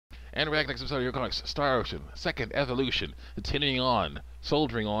And we're back next episode of your comics, Star Ocean, Second Evolution, continuing on,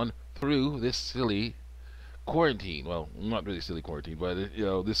 soldiering on through this silly quarantine. Well, not really silly quarantine, but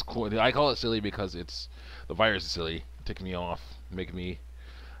this quarantine. I call it silly because the virus is silly, taking me off, making me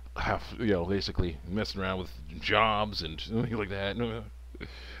have basically messing around with jobs and things like that.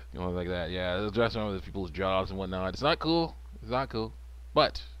 Like that. Yeah, messing around with people's jobs and whatnot. It's not cool. It's not cool.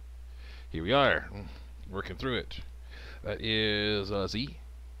 But here we are, working through it. That is Z.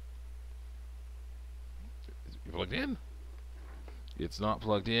 You plugged in? It's not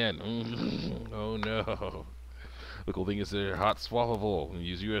plugged in. Oh no. The cool thing is they're hot swappable. When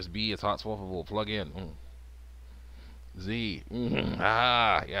you use USB, it's hot swappable. Plug in. Z.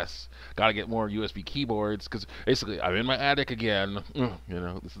 Ah, yes. Gotta get more USB keyboards, because basically I'm in my attic again.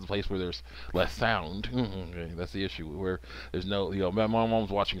 This is a place where there's less sound. Okay, that's the issue, where there's no, my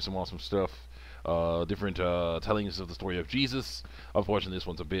mom's watching some awesome stuff. Different tellings of the story of Jesus. Unfortunately, this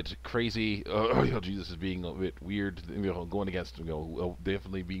one's a bit crazy. Jesus is being a bit weird, going against,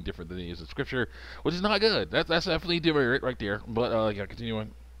 definitely being different than he is in Scripture, which is not good. That's definitely demerit right there. But yeah,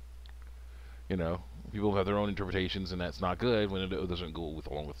 continuing. People have their own interpretations, and that's not good when it doesn't go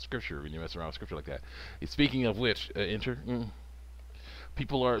along with Scripture. When you mess around with Scripture like that. Speaking of which, some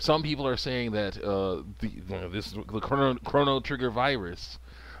people are saying that the Chrono Trigger virus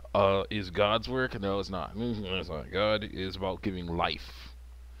is God's work. No, it's not. It's not. God is about giving life.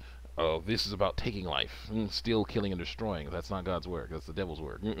 This is about taking life, still killing and destroying. That's not God's work. That's the devil's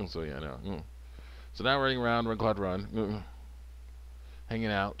work. So yeah, no. So now running around, Run Cloud Run,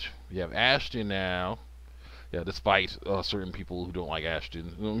 hanging out. We have Ashton now. Yeah, despite certain people who don't like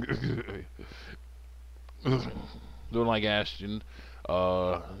Ashton, don't like Ashton.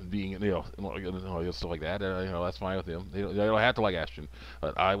 Being stuff like that, that's fine with them. They don't have to like Ashton,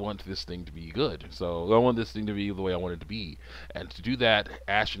 but I want this thing to be good. So I want this thing to be the way I want it to be, and to do that,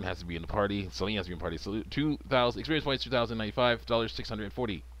 Ashton has to be in the party. Celine has to be in the party. So 2,000 experience points, $2,095,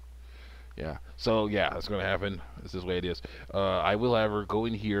 640. Yeah. So yeah, that's going to happen. This is the way it is. I will, however, go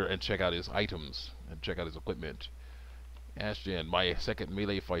in here and check out his items and check out his equipment. Ashton, my second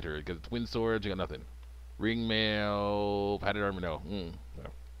melee fighter. You got twin swords. You got nothing. Ring mail, padded armor, no. No.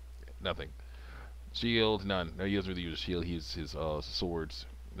 Nothing. Shield, none. No, he doesn't really use a shield. He uses his swords.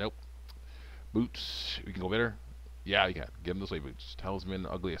 Nope. Boots, we can go better. Yeah, you can. Get him this way, boots. Talisman,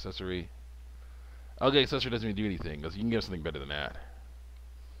 ugly accessory. Ugly accessory doesn't even do anything, because you can get something better than that.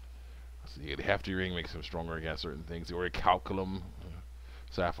 Let's see, the hefty ring makes him stronger against certain things. The orichalcum,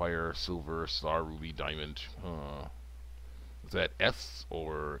 sapphire, silver, star, ruby, diamond. Is that S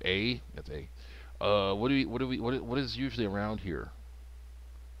or A? That's A. What is usually around here?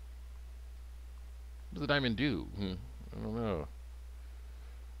 What does the diamond do? I don't know.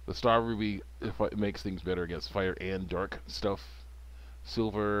 The star ruby makes things better against fire and dark stuff.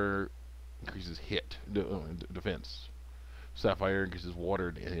 Silver increases hit, defense. Sapphire increases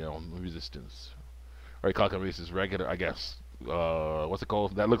water, resistance. Alright, Calcum is regular, I guess. What's it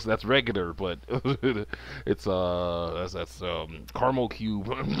called? That's regular, but it's that's caramel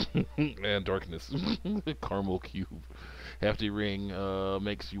cube and darkness. Caramel cube. Hefty ring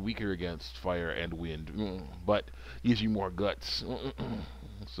makes you weaker against fire and wind, but gives you more guts.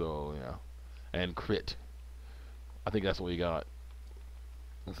 So yeah, and crit. I think that's what we got.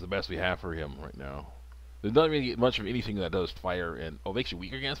 That's the best we have for him right now. There's not really much of anything that does fire and makes you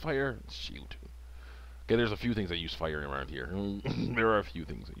weaker against fire. Shoot. Okay, there's a few things that use fire around here. There are a few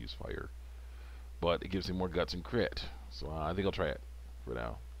things that use fire, but it gives him more guts and crit. So I think I'll try it for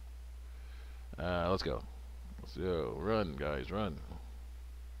now. Let's go. Let's go. Run, guys, run.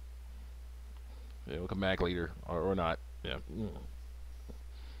 Yeah, we'll come back later, or not. Yeah.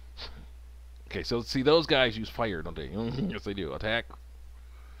 Okay, so see, those guys use fire, don't they? Yes, they do. Attack.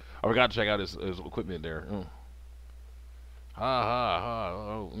 I forgot to check out his equipment there. Ha ha ha.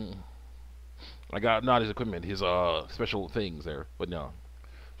 Oh. I got not his equipment, his special things there, but no,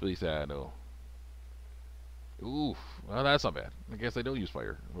 it's really sad though. Oof, well that's not bad. I guess they don't use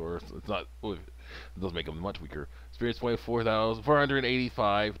fire, or it's not. It does make them much weaker. Experience point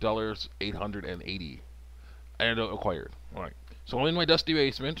 $4,485, 880, and acquired. All right, so I'm in my dusty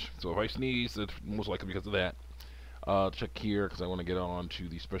basement. So if I sneeze, it's most likely because of that. Check here because I want to get on to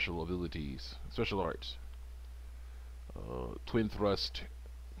the special abilities, special arts. Twin thrust,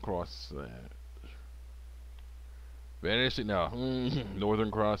 cross. Vanishing? No. Northern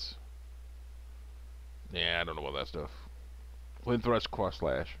Cross? Yeah, I don't know about that stuff. Twin Thrust Cross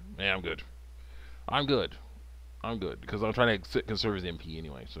Slash. Yeah, I'm good. I'm good. I'm good. Because I'm trying to conserve his MP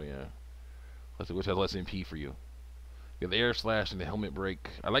anyway, so yeah. Let's see, which has less MP for you. You have the Air Slash and the Helmet Break.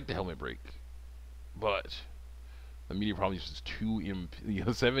 I like the Helmet Break. But The meteor probably uses 2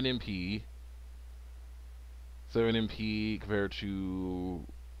 MP, 7 MP, 7 MP compared to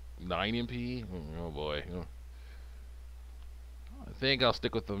 9 MP. Oh boy, I think I'll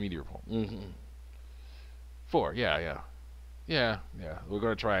stick with the meteor pole. 4, yeah, yeah. Yeah, yeah. We're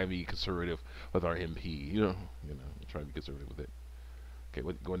gonna try and be conservative with our MP. Try and be conservative with it. Okay,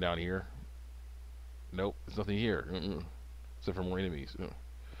 what going down here? Nope, there's nothing here. Except for more enemies.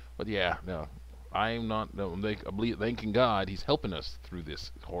 But yeah, no. I'm not. No, I believe, thanking God, He's helping us through this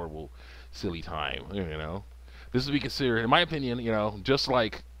horrible, silly time. This would be considered, in my opinion, just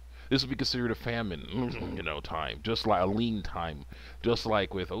like this would be considered a famine, time, just like a lean time, just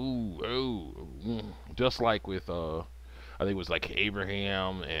like with just like with I think it was like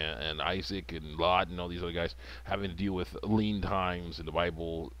Abraham and Isaac and Lot and all these other guys having to deal with lean times in the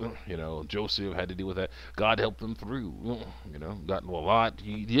Bible. Joseph had to deal with that. God helped them through. Got a lot.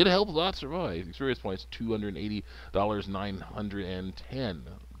 He did help Lot survive. Experience points $280, 910.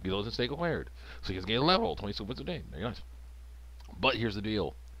 Guild and stake acquired. So he's getting a level, 26 points a day. Very nice. But here's the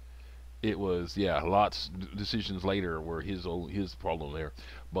deal. It was Lot's decisions later were his problem there.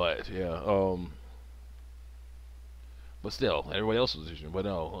 But but still, everybody else's decision. But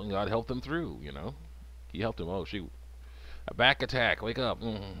no, God helped them through, He helped them. Oh, shoot. A back attack. Wake up.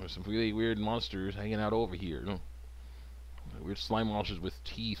 There's some really weird monsters hanging out over here. Weird slime monsters with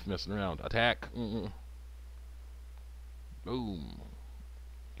teeth messing around. Attack. Boom.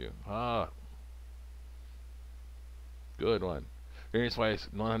 Okay. Good one. Variance wise,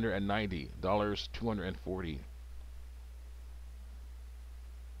 $190. 240.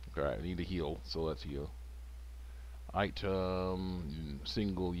 Alright, I need to heal, so let's heal. Item,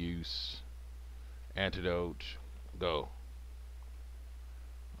 single use, antidote, go.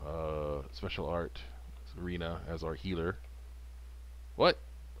 Special art, Arena as our healer. What?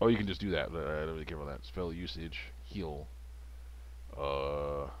 Oh, you can just do that. I don't really care about that. Spell usage, heal.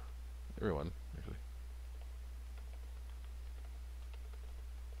 Everyone, actually.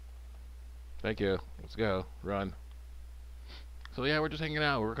 Thank you. Let's go. Run. So yeah, we're just hanging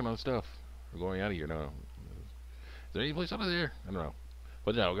out. We're working on stuff. We're going out of here now. Is there any place out of there? I don't know.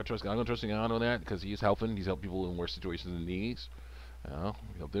 But yeah, I'm gonna trust God on that because He's helping. He's helped people in worse situations than these. Help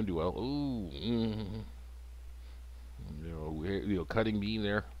them do well. Ooh. Cutting beam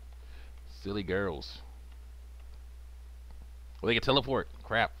there. Silly girls. Well, they can teleport.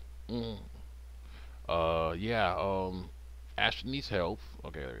 Crap. Ashton needs help.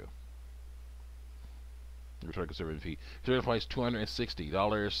 Okay, there you go. We're trying to conserve MP. Conservative price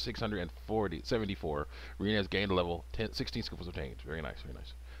 $260, 674. Rena has gained a level. 16 skills obtained. Very nice, very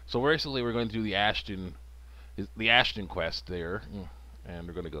nice. So basically, we're going to do the Ashton quest there, and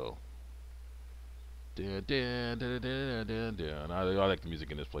we're going to go. I like the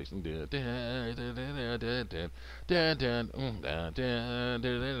music in this place. Attack.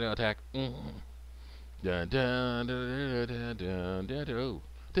 Yeah,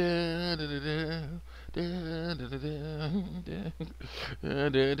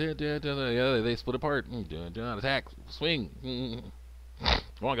 they split apart. Attack. Swing.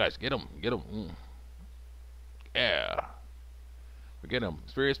 Come on, guys. Get him. Get him. Yeah. We get him.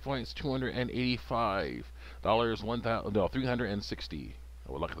 Experience points $285. 1,000. No, 360.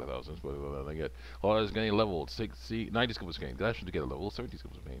 I would like 1,000, but I get. Oh, it's getting leveled. 90 skills gained. That should get a level. 70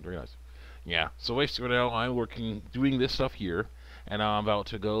 skills gained. Very nice. Yeah. So basically, right now I'm doing this stuff here. And I'm about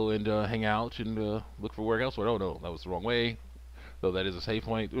to go and hang out and look for work elsewhere. Oh no, that was the wrong way. Though that is a save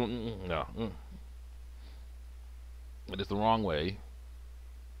point. No. It is the wrong way.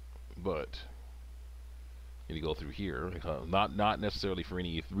 But you need to go through here. Not necessarily for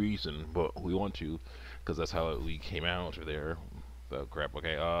any reason, but we want to. Because that's how we came out of there. So crap,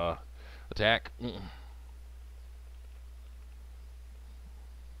 okay. Attack.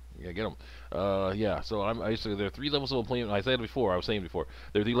 Yeah, get them. Yeah, so there are 3 levels of employment. I was saying before,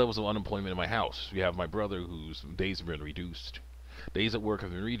 there are 3 levels of unemployment in my house. We have my brother whose days have been reduced. Days at work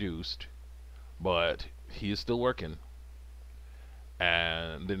have been reduced, but he is still working.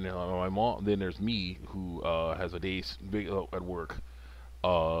 And then my mom, then there's me who has a days at work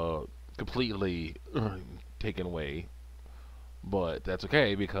completely taken away. But that's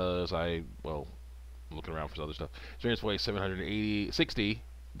okay because I'm looking around for some other stuff. Experience way $760.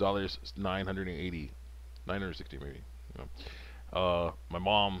 980, 960 maybe. My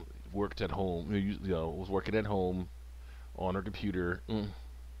mom worked at home. Was working at home on her computer.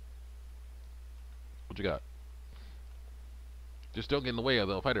 What you got? Just don't get in the way of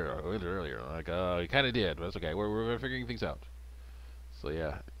the fighter earlier. Like you kind of did, but that's okay. We're figuring things out. So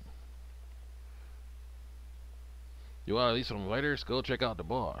yeah. you want to leave some writers, go check out the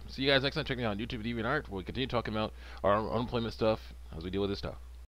bar. See you guys next time. Check me out on YouTube, DeviantArt, where we continue talking about our unemployment stuff as we deal with this stuff.